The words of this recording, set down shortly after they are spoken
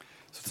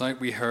Last night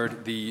we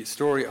heard the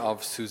story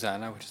of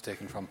Susanna, which is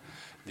taken from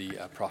the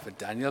prophet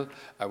Daniel.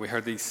 We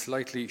heard the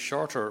slightly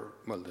shorter,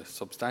 the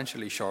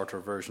substantially shorter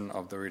version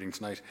of the reading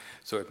tonight.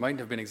 So it mightn't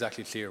have been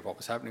exactly clear what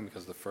was happening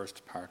because the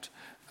first part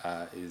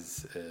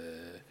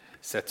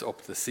sets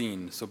up the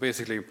scene. So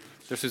basically,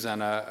 there's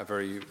Susanna, a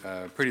very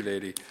pretty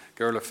lady,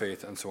 girl of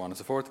faith, and so on and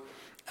so forth.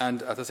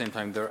 And at the same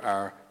time, there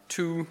are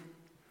two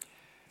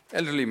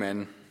elderly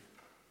men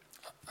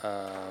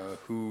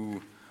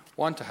who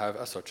want to have,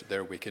 as such,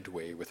 their wicked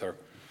way with her.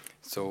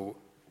 So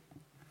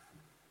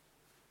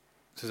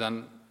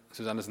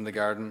Susanna's in the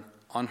garden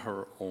on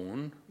her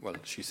own. Well,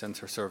 she sends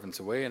her servants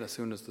away, and as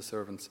soon as the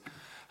servants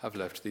have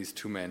left, these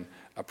two men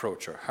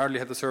approach her. Hardly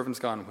had the servants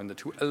gone when the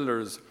two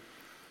elders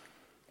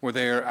were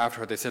there after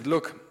her. They said,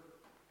 "Look,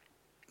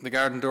 the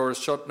garden door is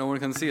shut, no one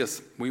can see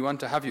us. We want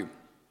to have you.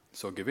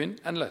 So give in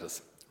and let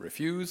us.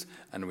 Refuse,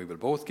 and we will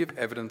both give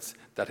evidence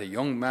that a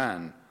young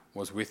man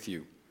was with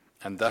you,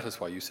 and that is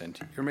why you sent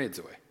your maids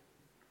away."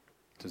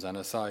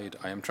 Susanna sighed.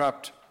 "I am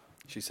trapped,"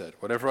 she said.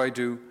 "Whatever I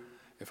do,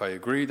 if I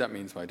agree, that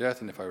means my death,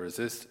 and if I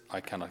resist,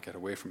 I cannot get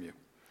away from you.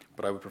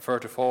 But I would prefer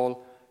to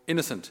fall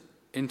innocent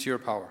into your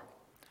power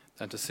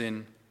than to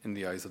sin in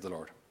the eyes of the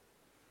Lord."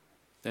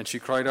 Then she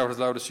cried out as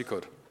loud as she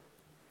could.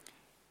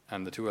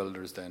 And the two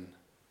elders then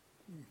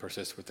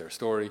persist with their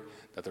story,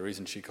 that the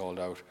reason she called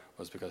out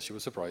was because she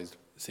was surprised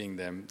seeing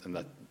them and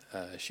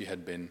that she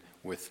had been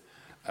with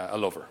a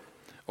lover.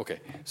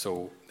 Okay,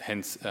 so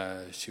hence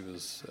she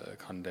was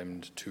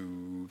condemned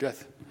to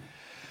death.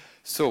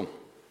 So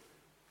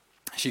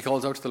she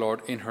calls out to the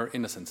Lord in her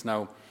innocence.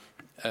 Now,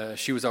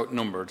 she was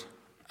outnumbered,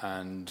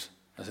 and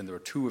as in there were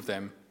two of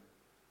them,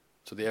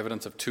 so the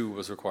evidence of two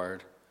was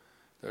required.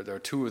 There are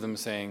two of them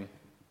saying,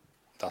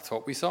 "That's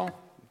what we saw.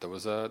 There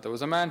was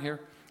a man here,"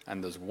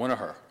 and there's one of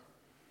her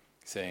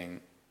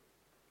saying,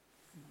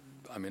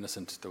 "I'm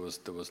innocent. There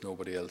was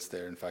nobody else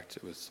there. In fact,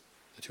 it was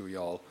the two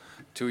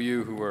of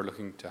you who were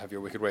looking to have your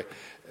wicked way."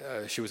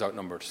 She was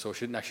outnumbered, so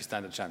she didn't actually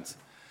stand a chance.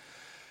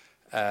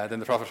 Then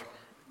the prophet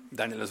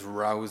Daniel is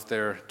roused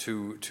there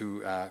to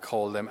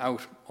call them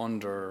out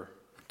to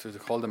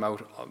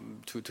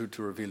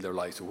reveal their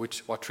lies. So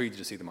what tree did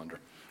you see them under?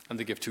 And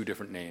they give two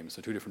different names,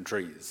 so two different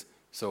trees.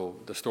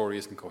 So the story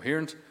isn't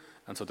coherent,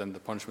 and so then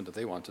the punishment that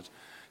they wanted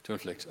to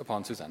inflict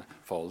upon Susanna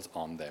falls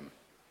on them,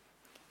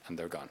 and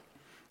they're gone.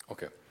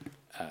 Okay,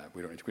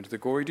 we don't need to go into the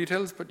gory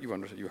details, but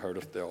you heard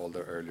it all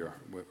there earlier,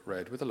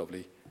 read with a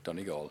lovely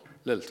Donegal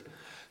lilt.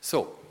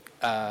 So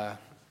that's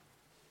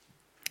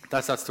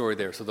that story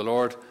there. So the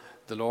Lord,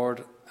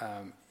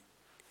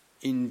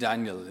 in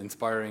Daniel,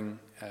 inspiring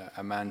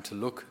a man to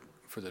look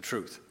for the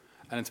truth,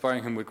 and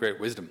inspiring him with great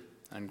wisdom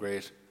and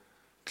great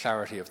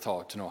clarity of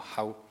thought to know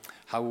how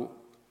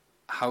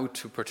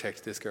to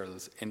protect this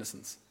girl's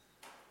innocence.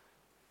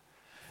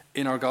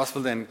 In our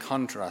gospel, then,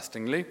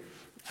 contrastingly,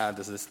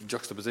 there's this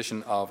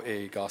juxtaposition of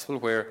a gospel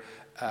where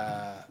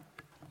a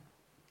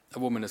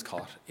woman is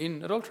caught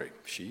in adultery.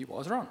 She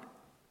was wrong.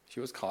 She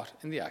was caught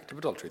in the act of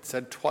adultery. It's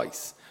said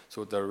twice.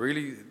 So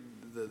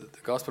the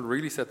gospel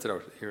really sets it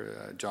out.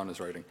 Here John is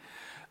writing.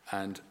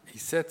 And he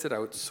sets it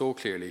out so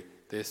clearly.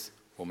 This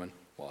woman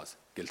was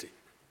guilty.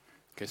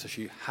 Okay, so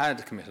she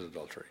had committed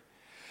adultery.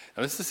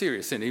 Now, this is a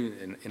serious sin.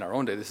 Even in our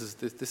own day, this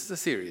is a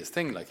serious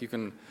thing. Like, you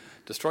can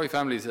destroy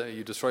families,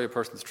 you destroy a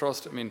person's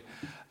trust. I mean,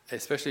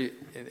 especially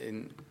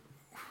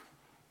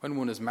when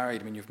one is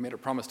married, I mean, you've made a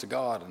promise to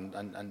God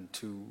and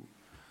to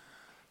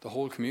the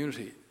whole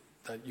community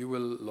that you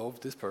will love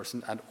this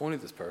person and only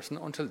this person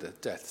until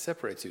death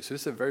separates you. So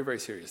this is a very, very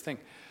serious thing.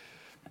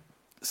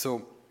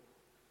 So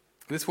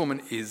this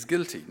woman is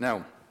guilty.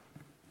 Now,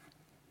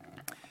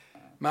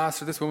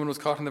 Master, this woman was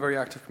caught in the very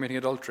act of committing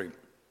adultery.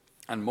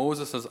 And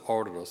Moses has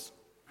ordered us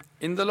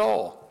in the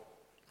law,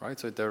 right?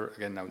 So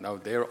now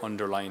they're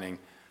underlining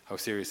how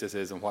serious this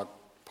is and what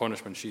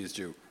punishment she is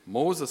due.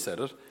 Moses said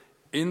it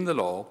in the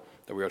law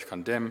that we are to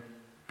condemn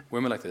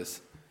women like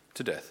this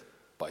to death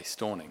by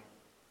stoning.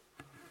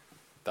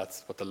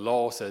 That's what the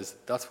law says.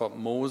 That's what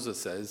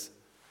Moses says.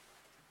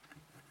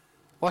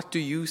 What do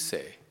you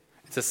say?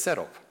 It's a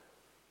setup,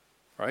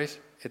 right?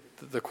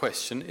 The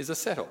question is a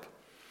setup.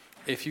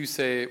 If you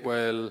say,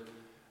 well,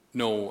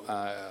 no,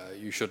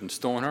 you shouldn't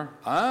stone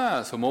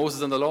her. So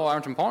Moses and the law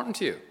aren't important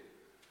to you.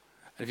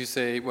 And if you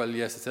say, well,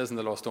 yes, it says in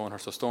the law, stone her,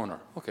 so stone her.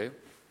 Okay,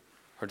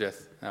 her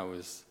death now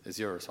is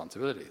your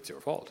responsibility. It's your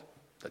fault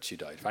that she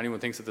died. If anyone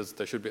thinks that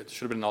there should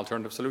have been an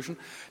alternative solution,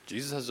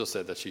 Jesus has just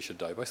said that she should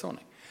die by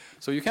stoning.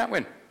 So you can't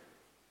win.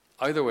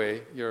 Either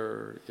way,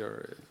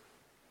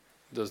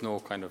 there's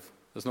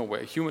no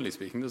way, humanly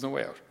speaking, there's no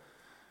way out.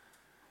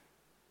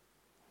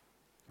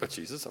 But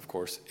Jesus, of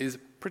course, is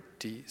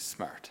pretty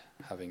smart,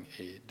 having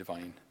a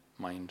divine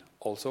mind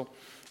also.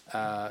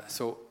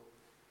 So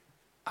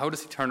how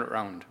does he turn it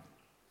around?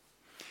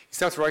 He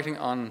starts writing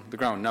on the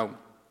ground. Now,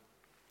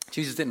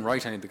 Jesus didn't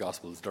write any of the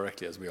Gospels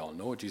directly, as we all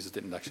know. Jesus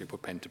didn't actually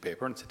put pen to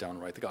paper and sit down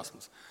and write the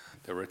Gospels.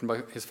 They were written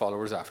by his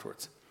followers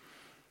afterwards.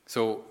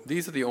 So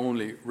these are the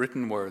only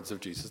written words of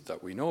Jesus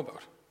that we know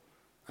about.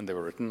 And they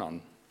were written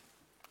on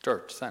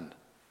dirt, sand.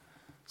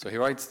 So he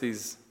writes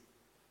these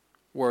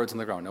words on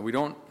the ground. Now, we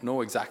don't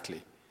know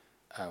exactly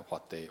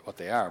what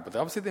they are, but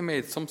obviously they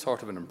made some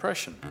sort of an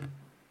impression,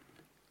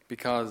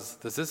 because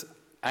there's this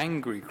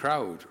angry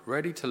crowd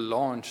ready to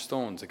launch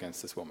stones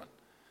against this woman.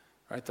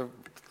 Right? They're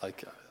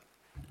like,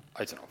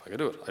 I don't know if I could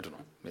do it. I don't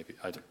know. Maybe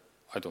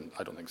I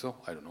don't think so.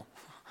 I don't know.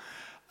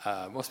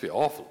 It must be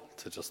awful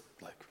to just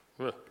like,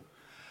 ugh.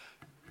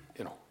 I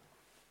don't know.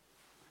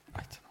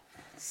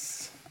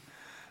 It's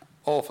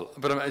awful.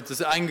 But it's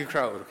this angry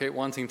crowd, okay,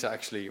 wanting to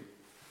actually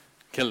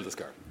kill this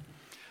girl.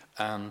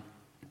 And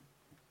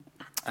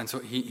so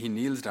he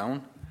kneels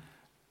down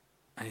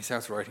and he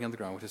starts writing on the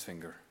ground with his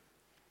finger.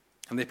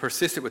 And they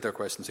persisted with their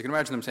questions. You can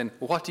imagine them saying,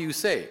 well, what do you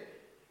say?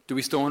 Do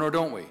we stone her or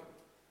don't we?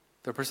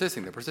 They're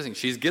persisting.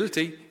 She's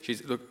guilty.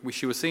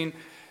 She was seen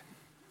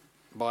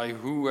by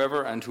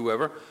whoever and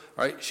whoever,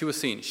 right? She was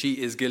seen.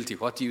 She is guilty.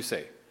 What do you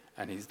say?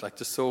 And he's like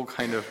just so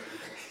kind of,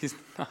 he's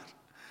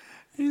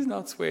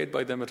not swayed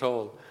by them at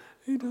all.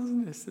 He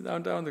doesn't. He sits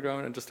down on the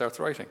ground and just starts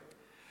writing,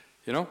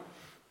 And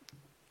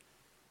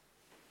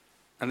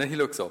then he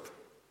looks up.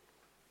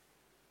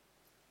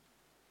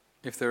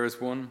 If there is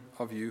one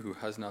of you who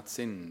has not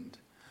sinned,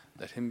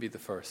 let him be the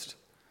first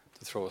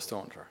to throw a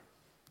stone at her.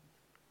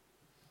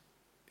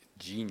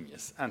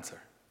 Genius answer.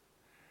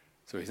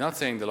 So he's not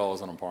saying the law is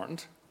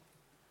unimportant.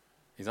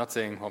 He's not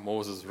saying what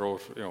Moses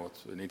wrote,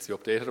 it needs to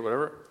be updated or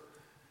whatever.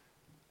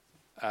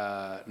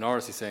 Nor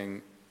is he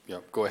saying,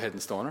 go ahead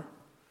and stone her.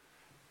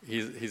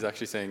 He's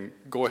actually saying,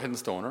 go ahead and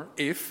stone her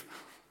if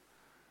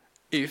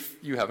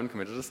you haven't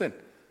committed a sin.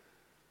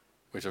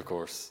 Which, of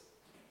course,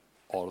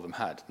 all of them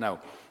had. Now,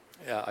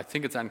 I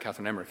think it's Anne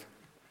Catherine Emmerich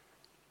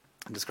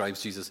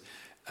describes Jesus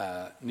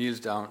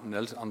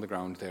knelt on the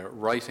ground there,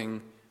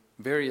 writing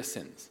various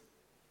sins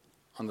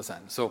on the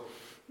sand. So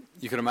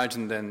you can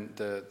imagine then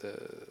the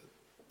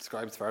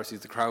scribes, the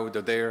Pharisees, the crowd,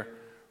 they're there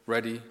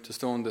ready to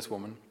stone this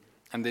woman,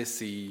 and they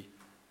see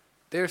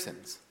their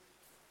sins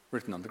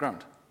written on the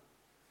ground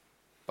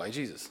by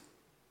Jesus.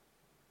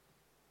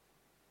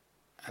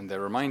 And they're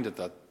reminded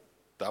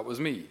that was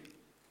me.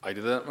 I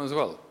did that as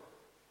well.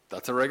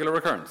 That's a regular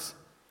occurrence.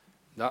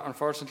 That,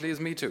 unfortunately, is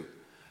me too.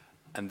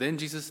 And then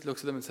Jesus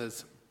looks at them and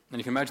says, and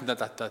you can imagine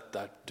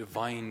that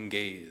divine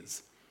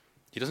gaze.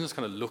 He doesn't just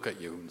kind of look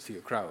at you and see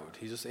a crowd.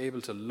 He's just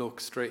able to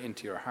look straight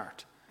into your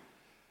heart.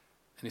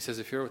 And he says,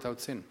 if you're without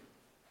sin,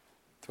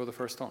 throw the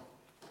first stone.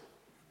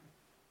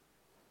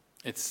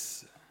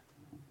 It's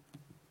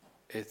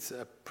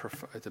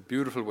a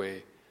beautiful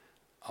way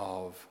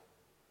of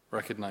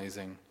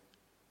recognizing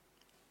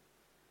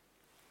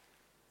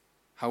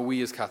how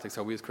we as Catholics,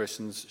 how we as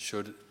Christians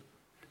should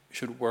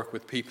work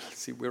with people.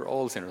 See, we're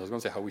all sinners. I was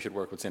going to say how we should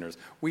work with sinners.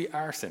 We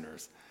are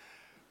sinners,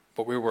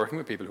 but we're working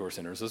with people who are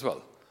sinners as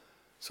well.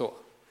 So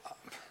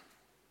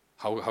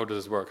how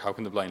does this work? How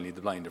can the blind lead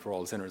the blind? If we're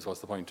all sinners,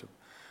 what's the point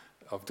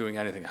of doing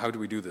anything? How do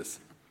we do this?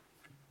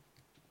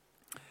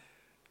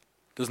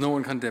 Does no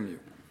one condemn you?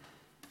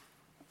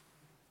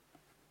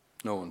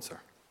 No one, sir.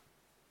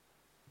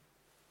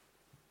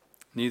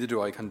 Neither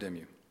do I condemn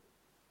you.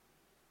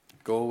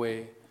 Go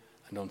away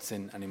and don't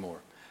sin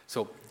anymore.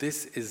 So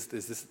this is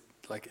this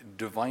like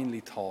divinely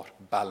taught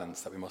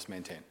balance that we must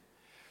maintain.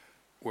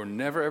 We're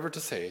never ever to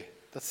say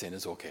that sin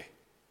is okay.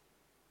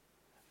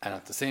 And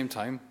at the same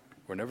time,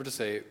 we're never to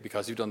say,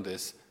 because you've done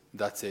this,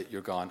 that's it,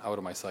 you're gone, out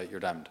of my sight,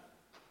 you're damned.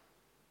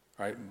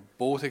 Right?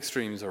 Both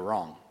extremes are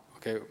wrong.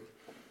 Okay?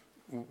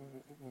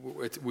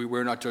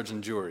 We're not judge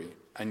and jury,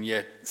 and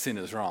yet sin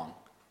is wrong.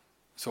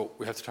 So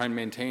we have to try and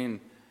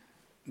maintain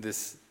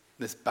this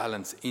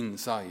balance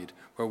inside,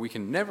 where we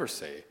can never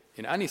say,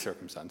 in any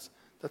circumstance,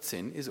 that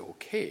sin is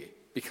okay,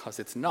 because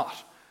it's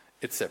not.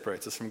 It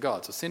separates us from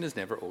God. So sin is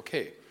never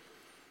okay.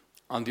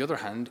 On the other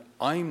hand,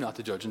 I'm not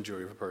the judge and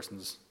jury of a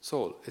person's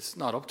soul. It's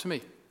not up to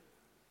me.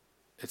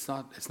 It's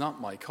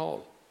not my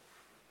call.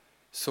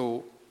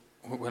 So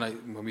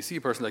when we see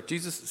a person like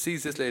Jesus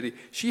sees this lady,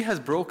 she has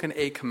broken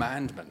a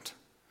commandment.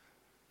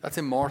 That's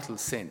a mortal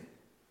sin.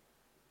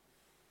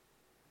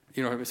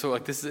 So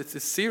like this,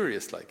 it's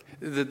serious. Like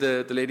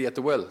the lady at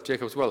the well,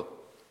 Jacob's well,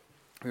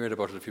 we read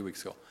about it a few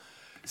weeks ago.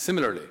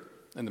 Similarly,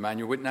 and the man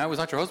you're with now is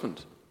not your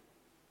husband.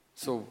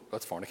 So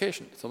that's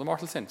fornication. So the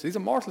mortal sin. So these are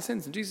mortal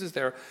sins, and Jesus is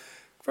there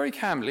very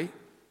calmly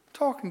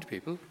talking to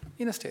people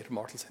in a state of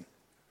mortal sin.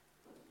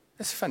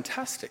 It's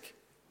fantastic.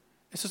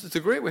 It's a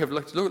great way of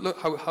look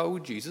how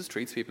Jesus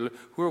treats people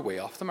who are way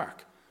off the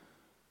mark.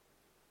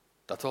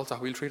 That's also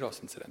how he'll treat us,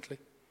 incidentally.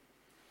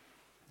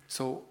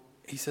 So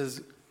he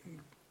says,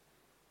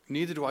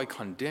 neither do I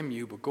condemn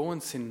you, but go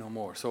and sin no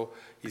more. So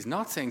he's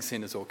not saying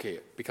sin is okay,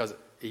 because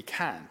he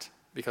can't,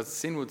 because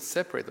sin would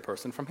separate the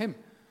person from him.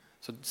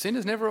 So sin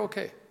is never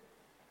okay.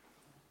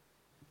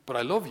 But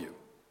I love you.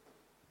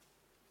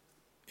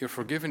 You're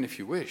forgiven if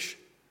you wish.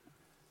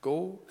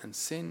 Go and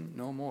sin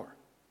no more.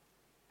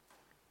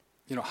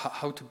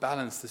 How to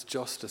balance this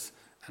justice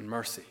and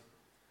mercy.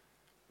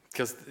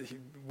 Because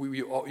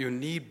you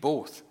need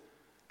both.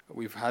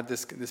 We've had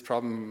this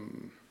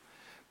problem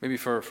maybe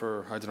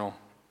for I don't know,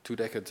 2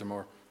 decades or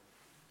more,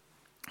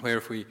 where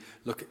if we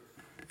look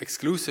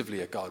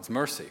exclusively at God's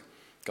mercy,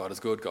 God is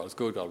good, God is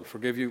good, God will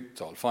forgive you,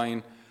 it's all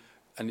fine.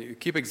 And you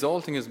keep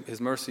exalting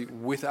his mercy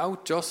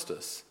without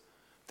justice,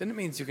 then it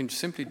means you can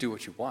simply do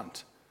what you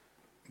want.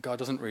 God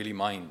doesn't really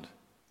mind.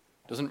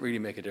 It doesn't really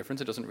make a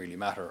difference. It doesn't really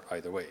matter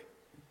either way.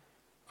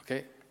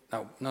 Okay?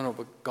 Now,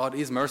 but God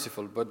is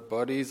merciful,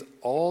 but he's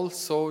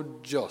also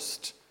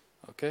just.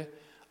 Okay?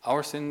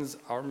 Our sins,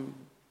 our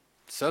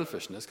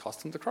selfishness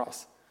cost him the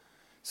cross.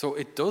 So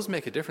it does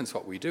make a difference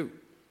what we do.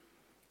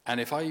 And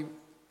if I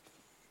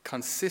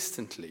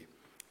consistently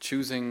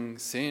choosing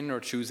sin or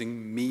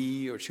choosing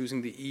me or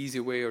choosing the easy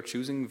way or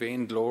choosing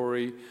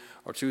vainglory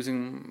or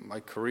choosing my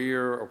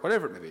career or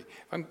whatever it may be,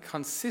 if I'm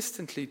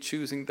consistently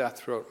choosing that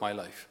throughout my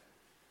life,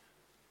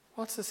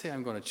 what's to say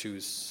I'm going to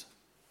choose,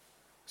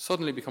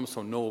 suddenly become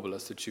so noble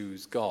as to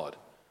choose God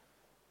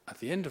at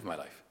the end of my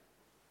life,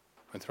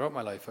 when throughout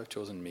my life I've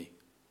chosen me?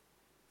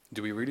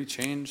 Do we really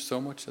change so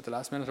much at the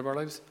last minute of our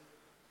lives?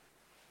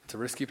 It's a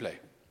risky play.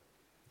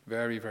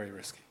 Very, very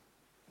risky.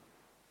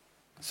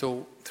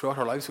 So throughout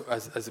our lives,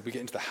 as we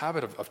get into the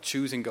habit of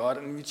choosing God,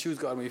 and we choose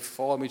God and we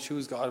fall, and we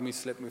choose God and we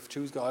slip, and we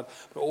choose God,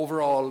 but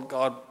overall,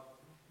 God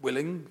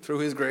willing, through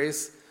his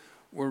grace,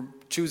 we're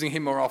choosing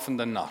him more often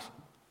than not.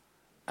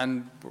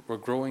 And we're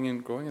growing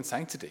in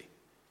sanctity.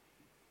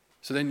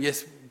 So then,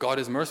 yes, God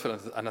is merciful,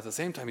 and at the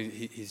same time,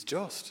 he's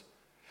just.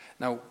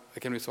 Now,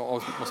 again, we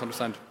always must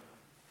understand,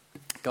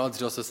 God's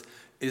justice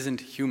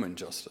isn't human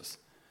justice.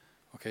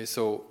 Okay,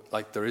 so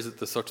like there is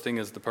the such thing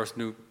as the person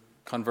who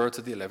converts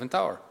at the 11th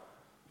hour.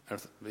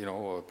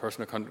 A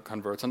person who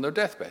converts on their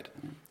deathbed.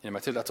 You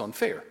might say that's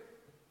unfair.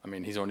 I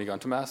mean, he's only gone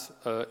to Mass,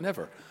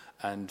 never.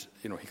 And,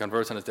 he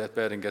converts on his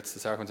deathbed and gets the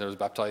sacrament and is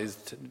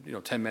baptized,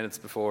 10 minutes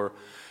before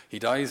he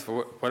dies,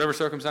 for whatever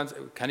circumstance.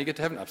 Can he get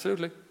to heaven?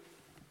 Absolutely.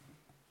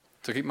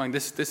 So keep in mind,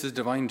 this is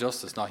divine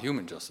justice, not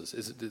human justice.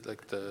 Is it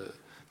like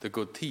the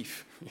good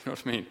thief? You know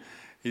what I mean?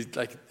 He's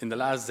like, in the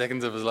last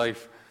seconds of his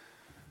life,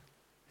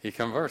 he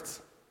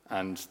converts.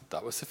 And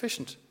that was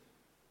sufficient.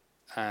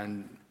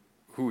 And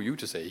who are you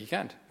to say he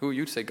can't? Who are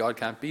you to say God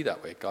can't be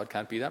that way? God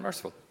can't be that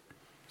merciful.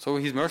 So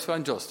he's merciful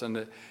and just,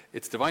 and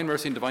it's divine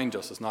mercy and divine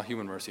justice, not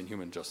human mercy and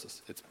human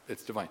justice.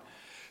 It's divine.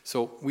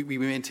 So we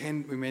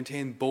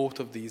maintain both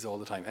of these all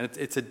the time, and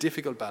it's a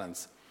difficult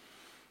balance.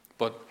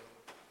 But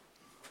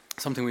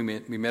something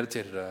we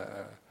meditated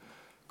a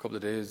couple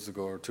of days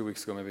ago or 2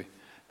 weeks ago maybe.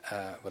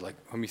 But like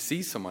when we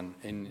see someone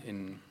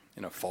in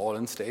a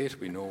fallen state,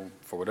 we know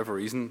for whatever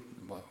reason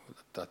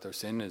that their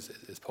sin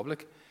is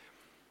public.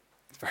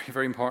 It's very,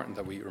 very important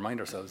that we remind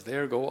ourselves,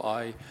 there go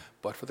I,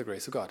 but for the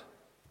grace of God.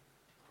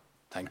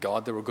 Thank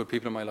God there were good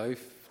people in my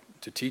life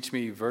to teach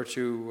me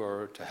virtue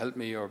or to help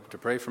me or to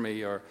pray for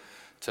me or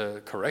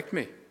to correct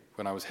me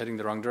when I was heading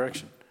the wrong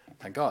direction.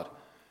 Thank God.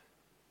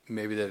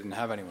 Maybe they didn't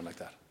have anyone like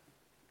that.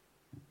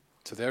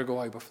 So there go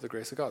I, but for the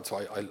grace of God. So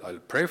I'll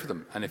pray for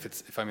them. And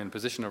if I'm in a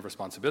position of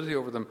responsibility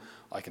over them,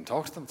 I can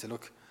talk to them and say,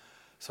 look,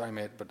 sorry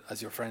mate, but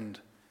as your friend,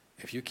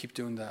 if you keep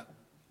doing that,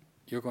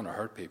 you're going to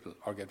hurt people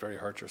or get very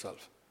hurt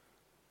yourself.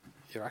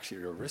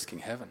 You're risking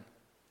heaven.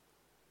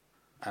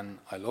 And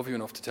I love you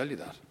enough to tell you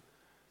that.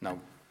 Now,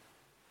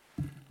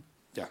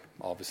 yeah,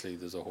 obviously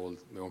there's a whole,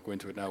 we won't go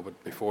into it now,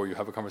 but before you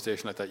have a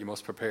conversation like that, you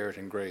must prepare it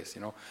in grace,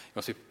 You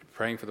must be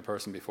praying for the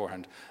person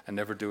beforehand and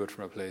never do it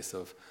from a place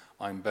of,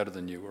 I'm better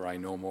than you, or I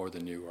know more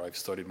than you, or I've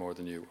studied more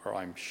than you, or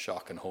I'm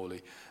shock and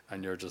holy,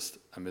 and you're just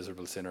a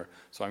miserable sinner.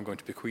 So I'm going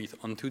to bequeath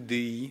unto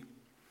thee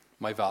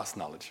my vast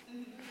knowledge.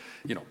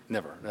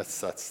 Never.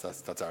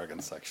 That's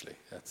arrogance, actually.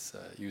 That's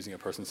using a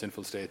person's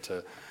sinful state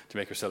to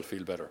make yourself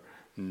feel better.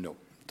 No,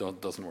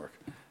 doesn't work.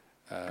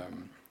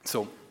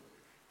 So,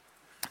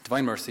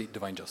 divine mercy,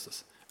 divine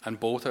justice. And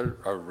both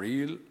are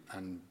real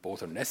and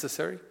both are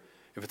necessary.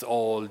 If it's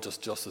all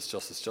just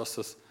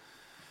justice,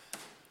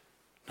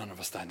 none of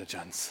us stand a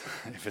chance.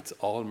 If it's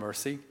all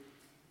mercy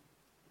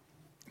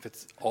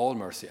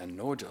and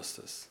no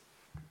justice,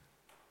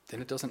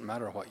 then it doesn't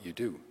matter what you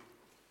do.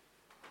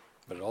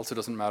 But it also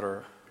doesn't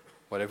matter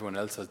what everyone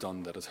else has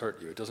done that has hurt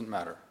you. It doesn't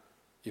matter.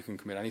 You can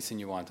commit any sin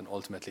you want, and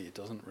ultimately it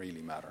doesn't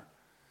really matter.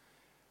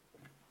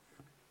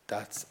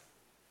 That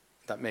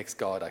makes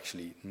God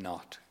actually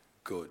not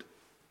good.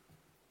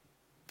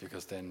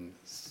 Because then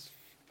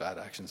bad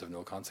actions have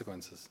no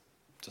consequences.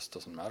 It just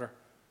doesn't matter.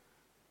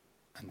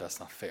 And that's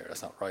not fair.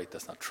 That's not right.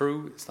 That's not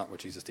true. It's not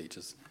what Jesus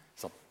teaches.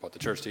 It's not what the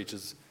church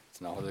teaches.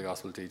 It's not what the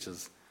gospel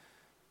teaches.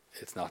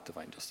 It's not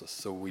divine justice.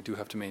 So we do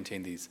have to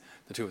maintain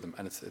the two of them.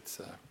 And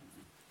it's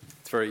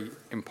very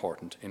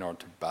important in order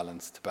to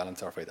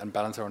balance our faith and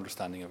balance our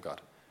understanding of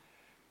God.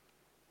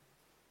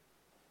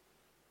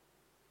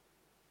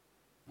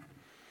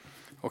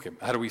 Okay,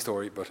 I had a wee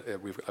story, but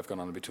I've gone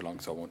on a bit too long,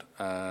 so I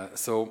won't.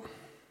 So,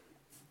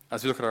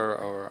 as we look at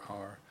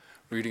our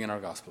reading in our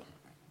gospel,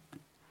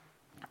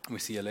 we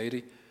see a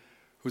lady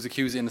who's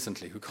accused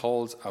innocently, who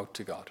calls out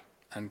to God,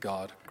 and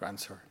God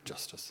grants her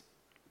justice.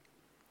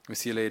 We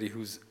see a lady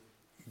who's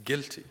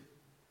guilty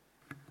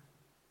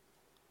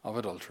of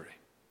adultery,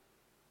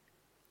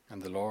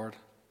 and the Lord,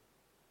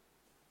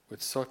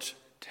 with such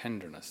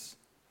tenderness,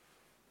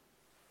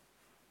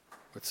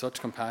 with such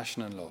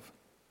compassion and love,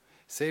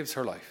 saves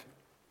her life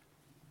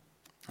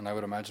and I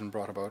would imagine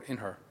brought about in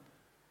her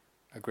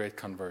a great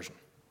conversion.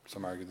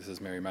 Some argue this is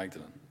Mary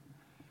Magdalene.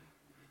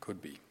 Could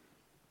be.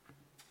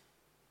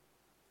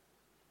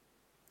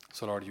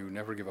 So Lord, you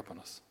never give up on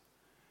us.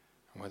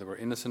 And whether we're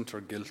innocent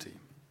or guilty,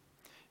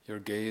 your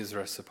gaze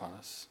rests upon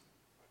us.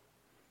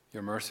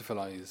 Your merciful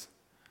eyes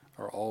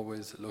are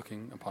always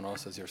looking upon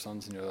us as your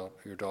sons and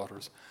your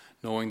daughters,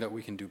 knowing that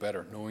we can do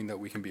better, knowing that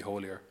we can be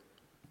holier,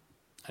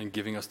 and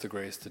giving us the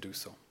grace to do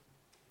so.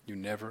 You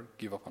never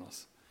give up on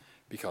us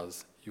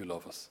because you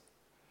love us.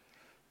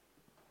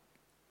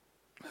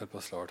 Help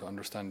us, Lord, to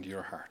understand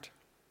your heart,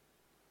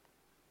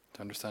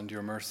 to understand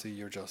your mercy,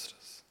 your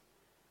justice,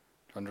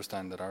 to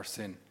understand that our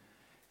sin,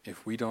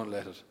 if we don't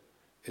let it,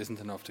 isn't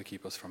enough to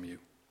keep us from you.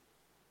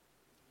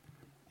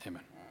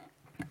 Amen.